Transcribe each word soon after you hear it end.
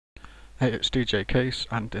Hey, it's DJ Case,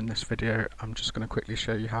 and in this video I'm just going to quickly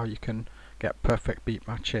show you how you can get perfect beat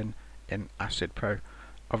matching in Acid Pro.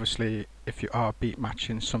 Obviously, if you are beat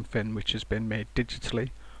matching something which has been made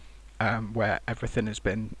digitally, where everything has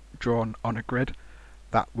been drawn on a grid,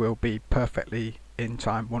 that will be perfectly in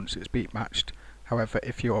time once it's beat matched. However,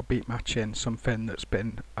 if you're beat matching something that's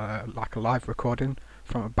been like a live recording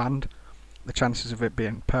from a band, the chances of it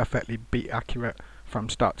being perfectly beat accurate from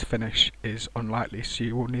start to finish is unlikely, so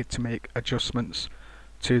you will need to make adjustments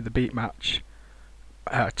to the beat match,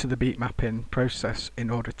 to the beat mapping process in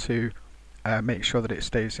order to make sure that it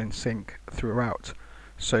stays in sync throughout.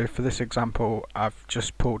 So for this example, I've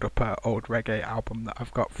just pulled up an old reggae album that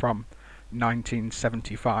I've got from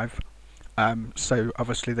 1975. So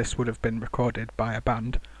obviously this would have been recorded by a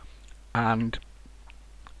band, and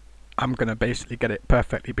I'm going to basically get it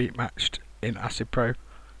perfectly beat matched in Acid Pro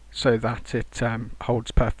so that it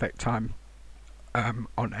holds perfect time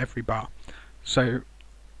on every bar. So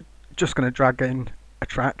just going to drag in a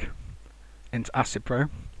track into Acid Pro.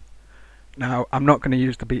 Now I'm not going to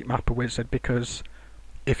use the beatmapper wizard, because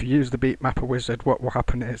if you use the beatmapper wizard, what will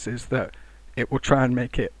happen is that it will try and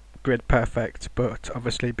make it grid perfect, but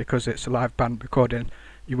obviously because it's a live band recording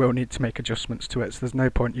you will need to make adjustments to it, so there's no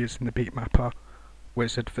point using the beatmapper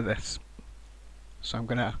wizard for this. So I'm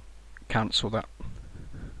going to cancel that.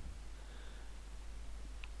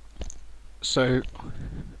 So I'm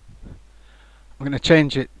going to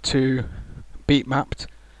change it to beat mapped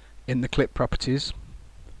in the clip properties,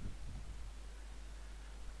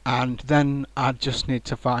 and then I just need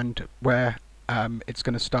to find where it's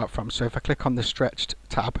going to start from. So if I click on the stretched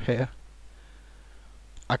tab here,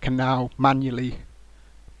 I can now manually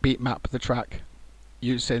beat map the track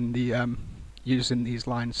using the using these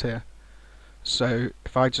lines here. So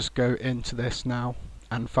if I just go into this now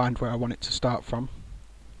and find where I want it to start from.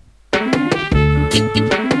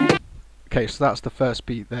 Okay, so that's the first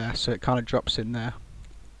beat there, so it kind of drops in there.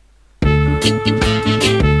 Now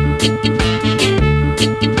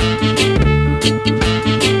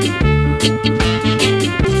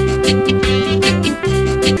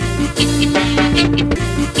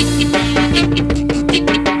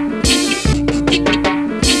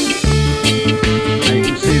you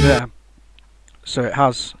can see there, so it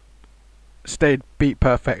has stayed beat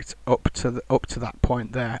perfect up to that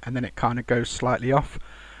point there, and then it kind of goes slightly off,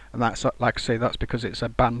 and that's, like I say, that's because it's a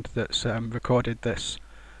band that's recorded this,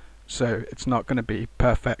 so it's not going to be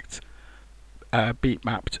perfect beat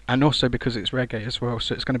mapped, and also because it's reggae as well,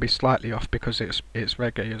 so it's going to be slightly off because it's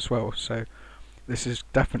reggae as well. So this is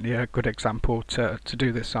definitely a good example to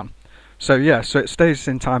do this on. So yeah, so it stays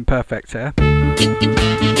in time perfect here,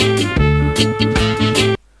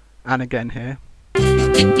 and again here.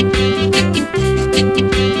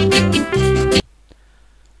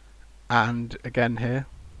 And again here,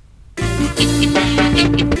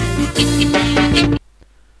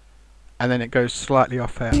 and then it goes slightly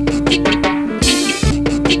off here.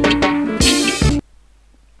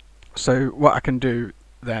 So what I can do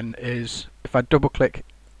then is, if I double click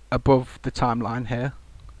above the timeline here,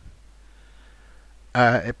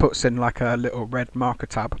 it puts in like a little red marker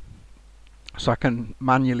tab, so I can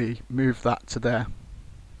manually move that to there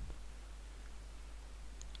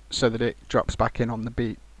so that it drops back in on the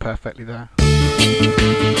beat perfectly there.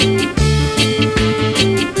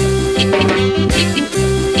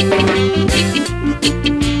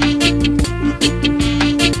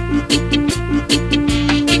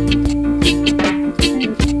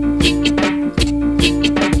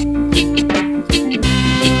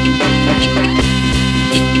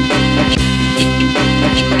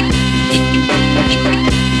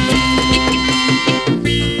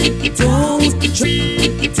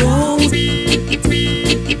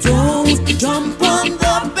 Jump on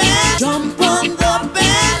the band, jump on the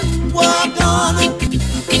band, we're gonna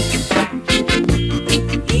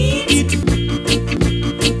eat.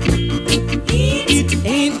 It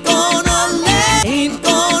ain't gonna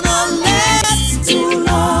last too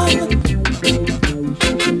long.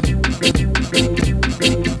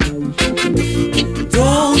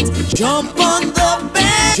 Don't jump on the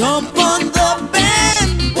band, jump on the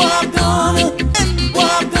band, we're gonna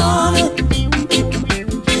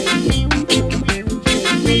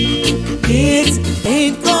it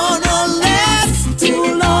ain't gonna last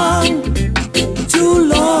too long, too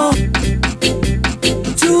long,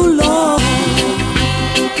 too long.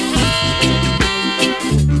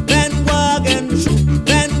 Bandwagon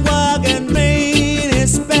rain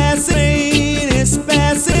is passing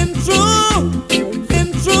through,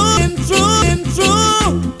 and through.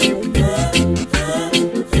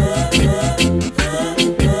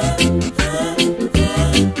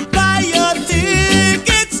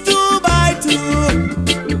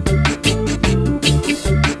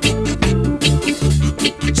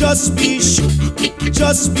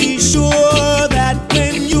 just be sure.